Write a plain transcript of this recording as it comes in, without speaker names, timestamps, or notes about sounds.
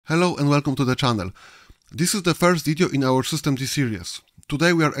Hello and welcome to the channel. This is the first video in our systemd series.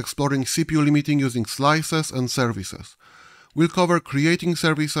 Today we are exploring CPU limiting using slices and services. We'll cover creating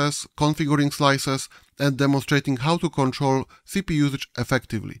services, configuring slices, and demonstrating how to control CPU usage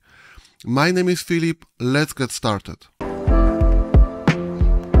effectively. My name is Filip, let's get started.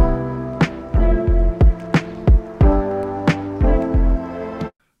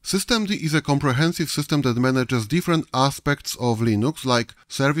 Systemd is a comprehensive system that manages different aspects of Linux like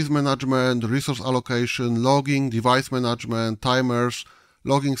service management, resource allocation, logging, device management, timers,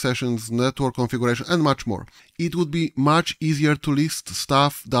 logging sessions, network configuration, and much more. It would be much easier to list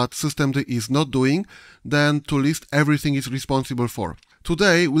stuff that systemd is not doing than to list everything it's responsible for.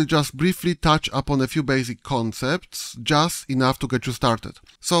 Today, we'll just briefly touch upon a few basic concepts, just enough to get you started.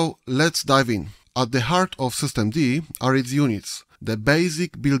 So let's dive in. At the heart of systemd are its units, the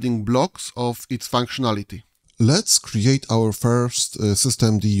basic building blocks of its functionality. Let's create our first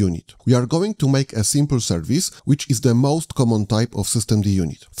systemd unit. We are going to make a simple service, which is the most common type of systemd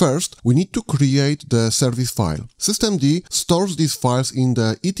unit. First, we need to create the service file. Systemd stores these files in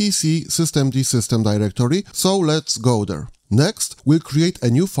the etc systemd system directory, so let's go there. Next, we'll create a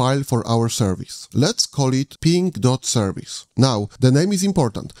new file for our service. Let's call it ping.service. Now, the name is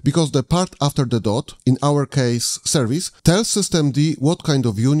important because the part after the dot, in our case service, tells systemd what kind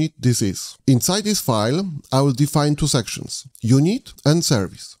of unit this is. Inside this file, I will define two sections, unit and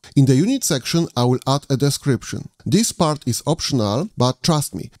service. In the unit section, I will add a description. This part is optional, but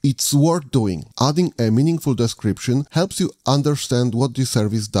trust me, it's worth doing. Adding a meaningful description helps you understand what this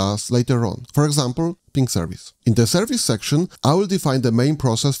service does later on. For example, ping service. In the service section, I will define the main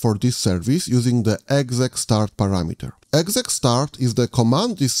process for this service using the exec_start parameter. Exec_start is the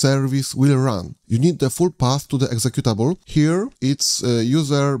command this service will run. You need the full path to the executable. Here, it's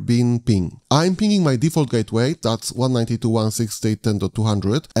user bin ping. I'm pinging my default gateway, that's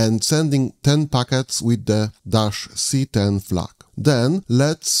 192.168.10.200, and sending 10 packets with the -c10 flag. Then,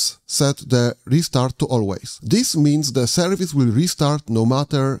 let's set the restart to always. This means the service will restart no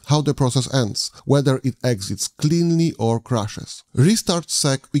matter how the process ends, whether it exits cleanly or crashes. Restart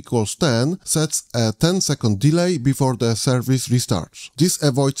sec equals 10 sets a 10-second delay before the service restarts. This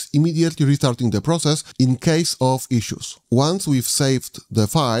avoids immediately restarting the process in case of issues. Once we've saved the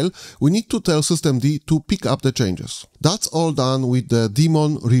file, we need to tell systemd to pick up the changes. That's all done with the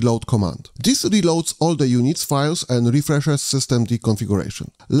daemon reload command. This reloads all the units files and refreshes systemd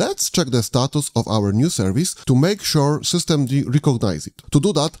configuration. Let's check the status of our new service to make sure systemd recognizes it. To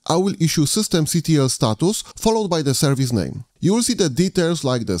do that, I will issue systemctl status followed by the service name. You will see the details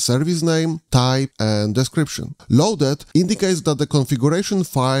like the service name, type, and description. Loaded indicates that the configuration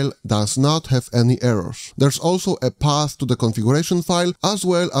file does not have any errors. There's also a path to the configuration file as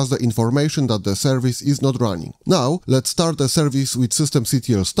well as the information that the service is not running. Now, let's start the service with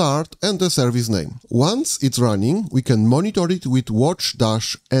systemctl start and the service name. Once it's running, we can monitor it with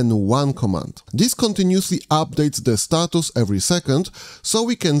watch-n1 command. This continuously updates the status every second so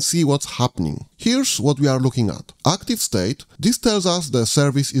we can see what's happening. Here's what we are looking at. Active state. This tells us the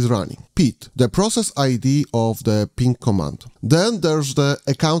service is running. PID, the process ID of the ping command. Then there's the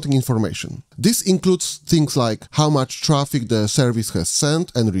accounting information. This includes things like how much traffic the service has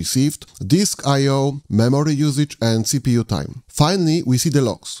sent and received, disk I/O, memory usage, and CPU time. Finally, we see the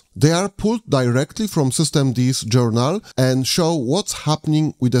logs. They are pulled directly from systemd's journal and show what's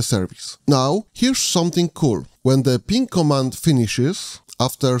happening with the service. Now, here's something cool. When the ping command finishes,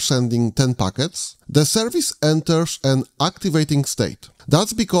 after sending 10 packets, the service enters an activating state.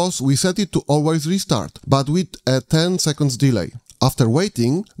 That's because we set it to always restart, but with a 10 seconds delay. After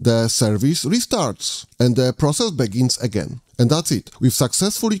waiting, the service restarts and the process begins again. And that's it. We've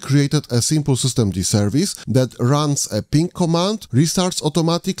successfully created a simple systemd service that runs a ping command, restarts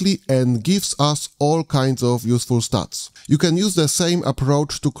automatically, and gives us all kinds of useful stats. You can use the same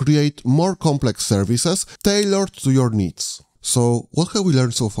approach to create more complex services tailored to your needs. So, what have we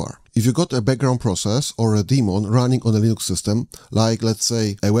learned so far? If you got a background process or a daemon running on a Linux system, like let's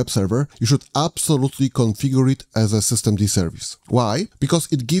say a web server, you should absolutely configure it as a systemd service. Why? Because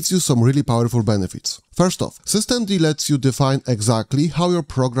it gives you some really powerful benefits. First off, systemd lets you define exactly how your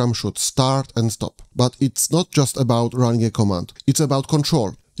program should start and stop. But it's not just about running a command, it's about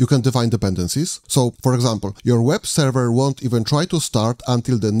control. You can define dependencies. So, for example, your web server won't even try to start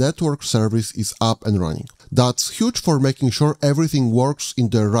until the network service is up and running. That's huge for making sure everything works in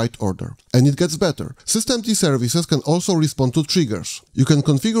the right order. And it gets better. systemd services can also respond to triggers. You can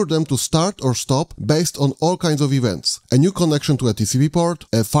configure them to start or stop based on all kinds of events. A new connection to a TCP port,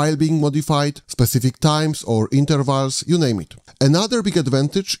 a file being modified, specific times or intervals, you name it. Another big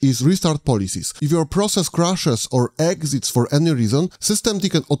advantage is restart policies. If your process crashes or exits for any reason, systemd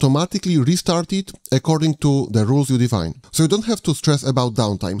can automatically restart it according to the rules you define. So you don't have to stress about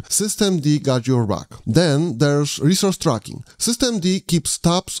downtime. Systemd got your back. Then there's resource tracking. Systemd keeps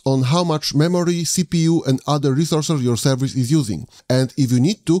tabs on how much memory, CPU, and other resources your service is using. And if you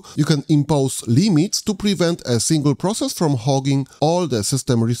need to, you can impose limits to prevent a single process from hogging all the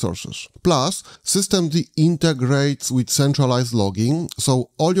system resources. Plus, systemd integrates with centralized logging, so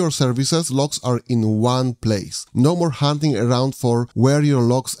all your services logs are in one place. No more hunting around for where your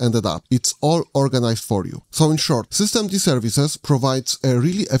logs ended up. It's all organized for you. So in short, systemd services provides a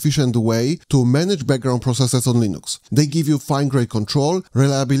really efficient way to manage background processes on Linux. They give you fine-grained control,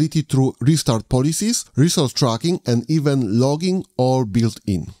 reliability through restart policies, resource tracking, and even logging all built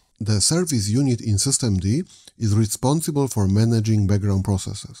in. The service unit in systemd is responsible for managing background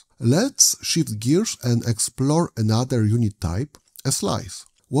processes. Let's shift gears and explore another unit type, a slice.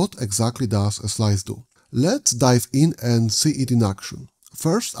 What exactly does a slice do? Let's dive in and see it in action.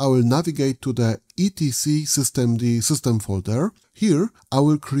 First, I will navigate to the etc systemd system folder. Here, I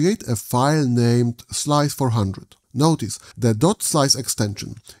will create a file named slice400. Notice the .slice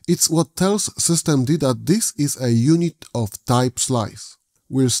extension. It's what tells systemd that this is a unit of type slice.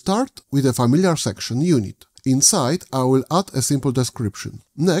 We'll start with a familiar section, unit. Inside, I will add a simple description.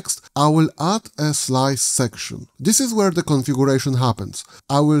 Next, I will add a slice section. This is where the configuration happens.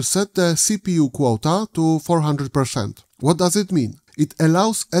 I will set the CPUQuota to 400%. What does it mean? It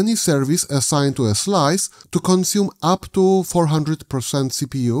allows any service assigned to a slice to consume up to 400%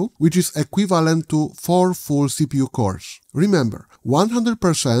 CPU, which is equivalent to 4 full CPU cores. Remember,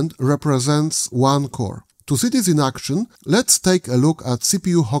 100% represents 1 core. To see this in action, let's take a look at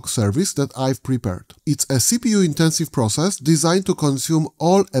CPUHawk service that I've prepared. It's a CPU-intensive process designed to consume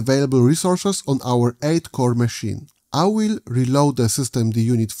all available resources on our 8-core machine. I will reload the systemd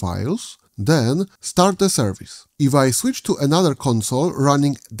unit files, then start the service. If I switch to another console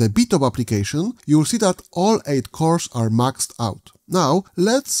running the BTOP application, you'll see that all 8 cores are maxed out. Now,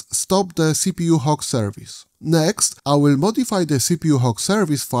 let's stop the CPUHawk service. Next, I will modify the CPUHawk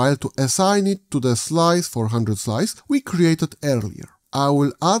service file to assign it to the slice400 slice we created earlier. I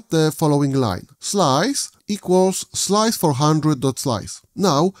will add the following line: slice equals slice400.slice.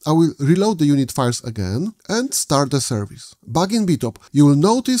 Now, I will reload the unit files again and start the service. Back in BTOP, you will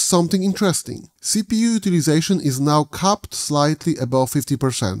notice something interesting. CPU utilization is now capped slightly above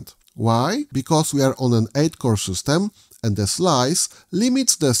 50%. Why? Because we are on an 8-core system, and the slice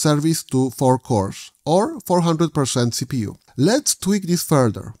limits the service to 4 cores, or 400% CPU. Let's tweak this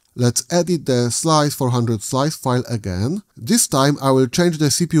further. Let's edit the slice400 slice file again. This time I will change the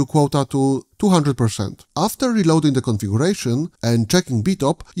CPU quota to 200%. After reloading the configuration and checking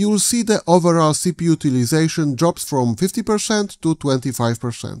BTOP, you will see the overall CPU utilization drops from 50% to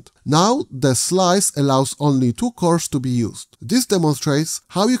 25%. Now the slice allows only 2 cores to be used. This demonstrates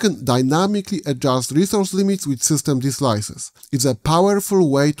how you can dynamically adjust resource limits with systemd slices. It's a powerful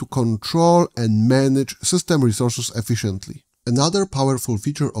way to control and manage system resources efficiently. Another powerful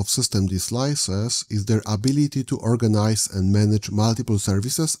feature of systemd slices is their ability to organize and manage multiple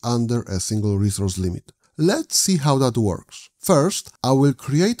services under a single resource limit. Let's see how that works. First, I will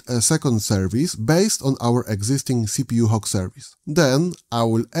create a second service based on our existing CPUHawk service. Then, I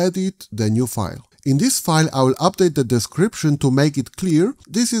will edit the new file. In this file, I will update the description to make it clear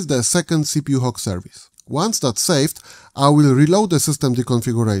this is the second CPUHawk service. Once that's saved, I will reload the systemd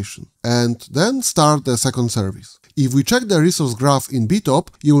configuration and then start the second service. If we check the resource graph in BTOP,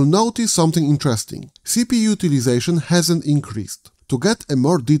 you will notice something interesting. CPU utilization hasn't increased. To get a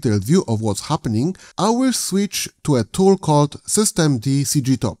more detailed view of what's happening, I will switch to a tool called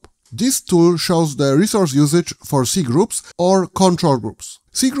systemd-cgtop. This tool shows the resource usage for cgroups or control groups.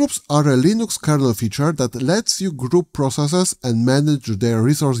 Cgroups are a Linux kernel feature that lets you group processes and manage their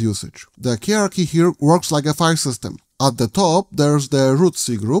resource usage. The hierarchy here works like a file system. At the top, there's the root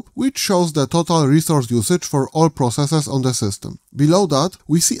cgroup, which shows the total resource usage for all processes on the system. Below that,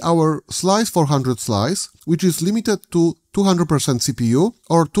 we see our slice400 slice, which is limited to 200% CPU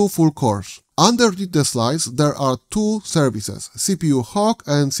or 2 full cores. Underneath the slice, there are 2 services, CPUHawk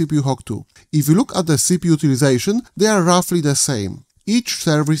and CPUHawk2. If you look at the CPU utilization, they are roughly the same. Each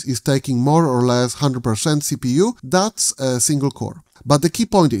service is taking more or less 100% CPU, that's a single core. But the key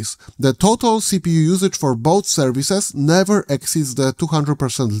point is, the total CPU usage for both services never exceeds the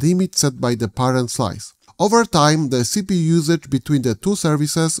 200% limit set by the parent slice. Over time, the CPU usage between the 2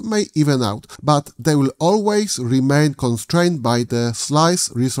 services may even out, but they will always remain constrained by the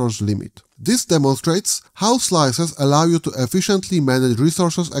slice resource limit. This demonstrates how slices allow you to efficiently manage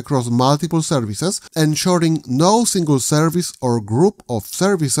resources across multiple services, ensuring no single service or group of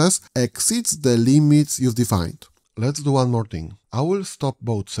services exceeds the limits you've defined. Let's do one more thing. I will stop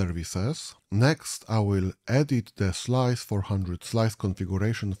both services. Next, I will edit the slice 400 slice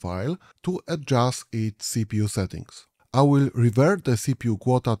configuration file to adjust its CPU settings. I will revert the CPU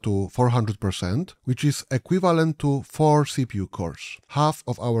quota to 400%, which is equivalent to 4 CPU cores, half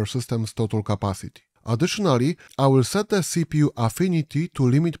of our system's total capacity. Additionally, I will set the CPU affinity to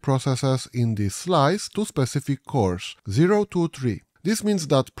limit processes in this slice to specific cores, 0 to 3. This means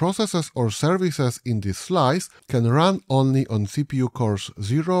that processes or services in this slice can run only on CPU cores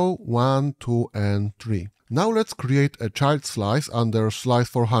 0, 1, 2, and 3. Now let's create a child slice under slice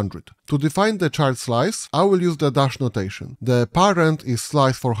 400. To define the child slice, I will use the dash notation. The parent is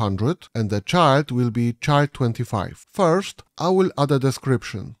slice 400 and the child will be child 25. First, I will add a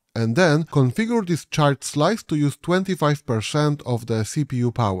description, and then configure this child slice to use 25% of the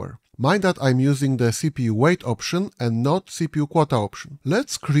CPU power. Mind that I'm using the CPUWeight option and not CPUQuota option.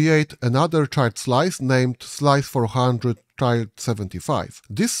 Let's create another child slice named slice 400 child 75.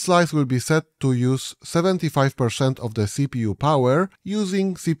 This slice will be set to use 75% of the CPU power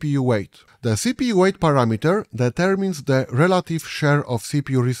using CPUWeight. The CPUWeight parameter determines the relative share of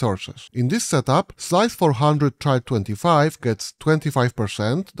CPU resources. In this setup, slice 400 child 25 gets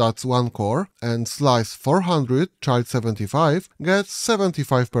 25%, that's 1 core, and slice 400 child 75 gets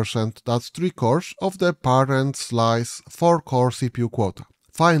 75%, that's 3 cores of the parent slice 4-core CPU quota.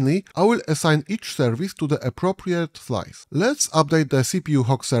 Finally, I will assign each service to the appropriate slice. Let's update the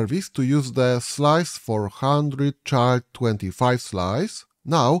CPUHawk service to use the slice 400 child 25 slice.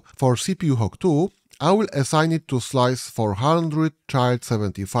 Now, for CPUHawk 2, I will assign it to slice 400 child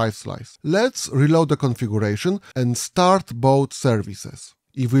 75 slice. Let's reload the configuration and start both services.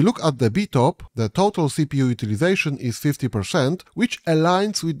 If we look at the BTOP, the total CPU utilization is 50%, which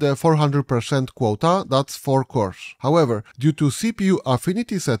aligns with the 400% quota, that's 4 cores. However, due to CPU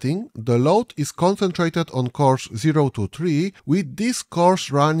affinity setting, the load is concentrated on cores 0 to 3, with these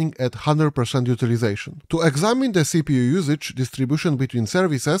cores running at 100% utilization. To examine the CPU usage distribution between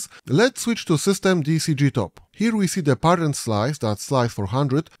services, let's switch to systemd-cgtop. Here we see the parent slice, that's slice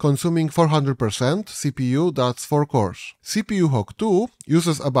 400, consuming 400% CPU, that's 4 cores. CPUHawk 2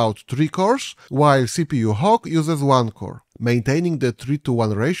 uses about 3 cores, while CPUHawk uses 1 core, maintaining the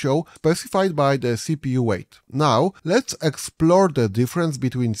 3:1 ratio specified by the CPUWeight. Now, let's explore the difference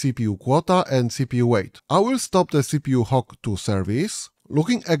between CPUQuota and CPUWeight. I will stop the CPUHawk 2 service.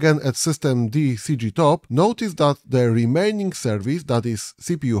 Looking again at systemd-cgtop, notice that the remaining service, that is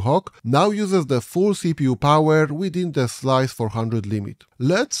CPUHawk, now uses the full CPU power within the slice 400 limit.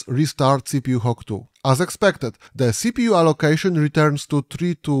 Let's restart CPUHawk 2. As expected, the CPU allocation returns to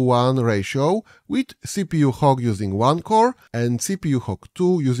 3:1 ratio, with CPUHawk using 1 core and CPUHawk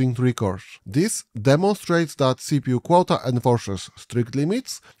 2 using 3 cores. This demonstrates that CPUQuota enforces strict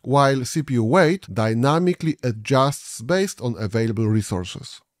limits, while CPUWeight dynamically adjusts based on available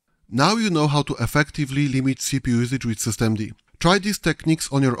resources. Now you know how to effectively limit CPU usage with systemd. Try these techniques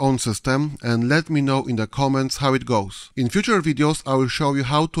on your own system and let me know in the comments how it goes. In future videos, I will show you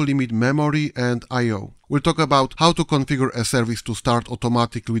how to limit memory and I/O. We'll talk about how to configure a service to start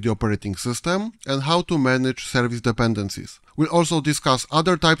automatically with the operating system and how to manage service dependencies. We'll also discuss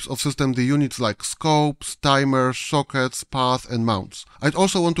other types of systemd units like scopes, timers, sockets, path, and mounts. I'd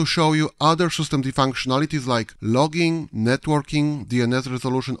also want to show you other systemd functionalities like logging, networking, DNS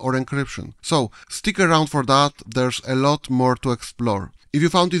resolution, or encryption. So stick around for that, there's a lot more to explore. If you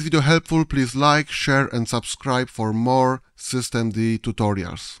found this video helpful, please like, share, and subscribe for more systemd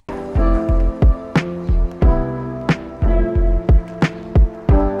tutorials.